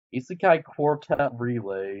Isekai Quartet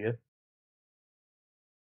Relay.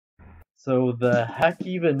 So the heck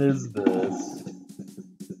even is this?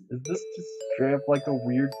 Is this just straight up like a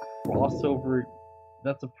weird crossover?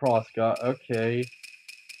 That's a prosca, okay.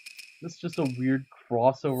 This is just a weird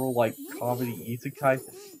crossover like comedy isekai.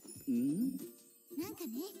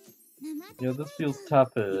 Yeah, this feels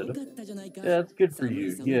tepid. Yeah, it's good for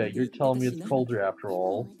you. Yeah, you're telling me it's colder after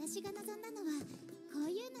all.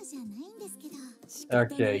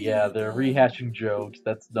 Okay, yeah, they're rehashing jokes.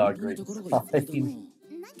 That's not a great sign.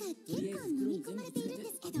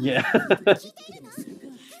 Yeah.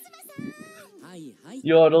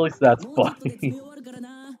 Yo, at least that's funny.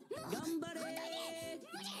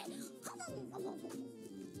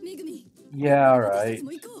 Yeah, alright.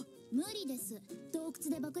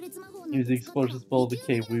 Use the explosion spell of the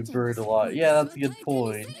cave, we buried a lot. Yeah, that's a good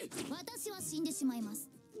point.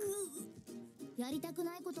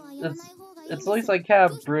 It's at least like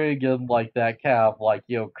have Brig and like that have like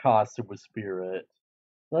costume with Spirit.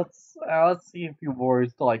 Let's see a few more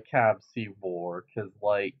to like have see more, cause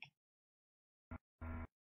like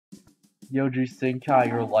Yoji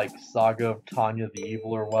Senkai or like Saga of Tanya the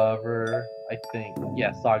Evil or whatever. I think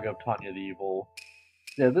yeah, Saga of Tanya the Evil.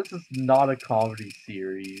 Yeah, this is not a comedy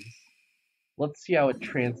series. Let's see how it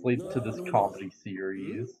translates to this comedy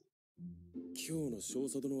series.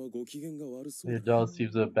 It does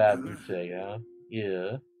seem a bad mood today, huh?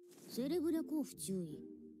 Yeah.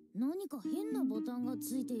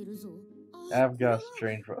 I've got a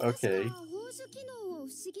strange. Okay.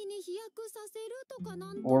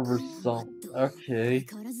 Or some. Okay.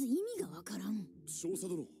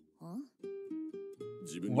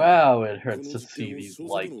 Wow, it hurts to see these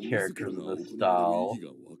like characters in this style.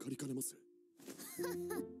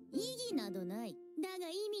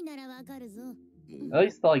 At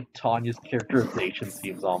least like Tanya's characterization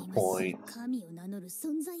seems on point.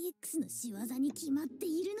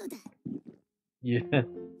 Yeah.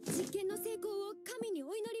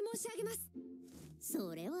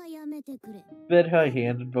 Bit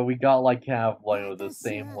high-handed, but we got like kind of like the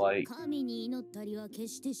same like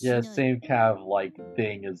same kind of like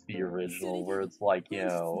thing as the original, where it's like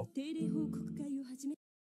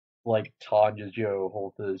like Tanya's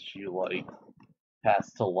whole thing is she like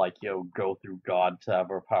has to like go through God to have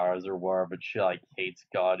her powers or whatever, but she like hates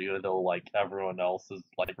God even though like everyone else is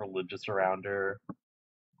like religious around her.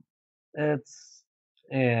 It's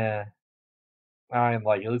I mean,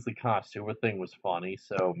 like, at least the costume thing was funny,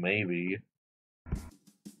 so maybe.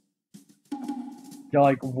 Got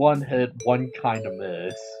like one hit, one kind of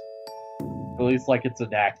miss. At least like it's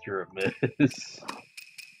an accurate miss.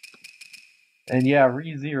 And yeah,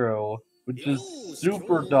 ReZero, which is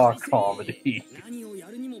super dark comedy.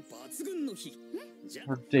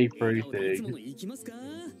 For day for anything.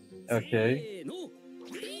 Okay.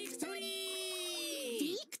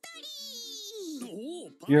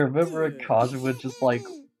 You remember a Kazuha just like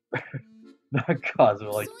not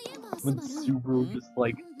Kazuha, like when Subaru just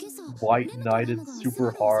like white knighted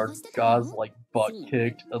super hard, Gaz like butt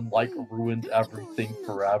kicked and like ruined everything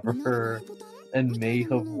forever, and may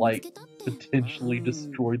have like potentially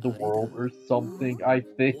destroyed the world or something, I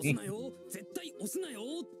think.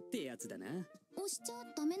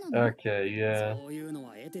 Okay, yeah.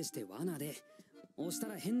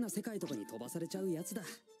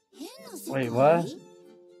 Wait, what?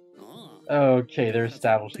 Okay, they're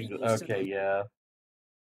establishing. Okay, yeah.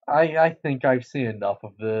 I think I've seen enough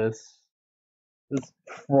of this. This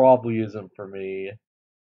probably isn't for me.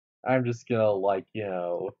 I'm just gonna like, yeah,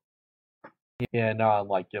 no, I'm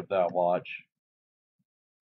like give that a watch.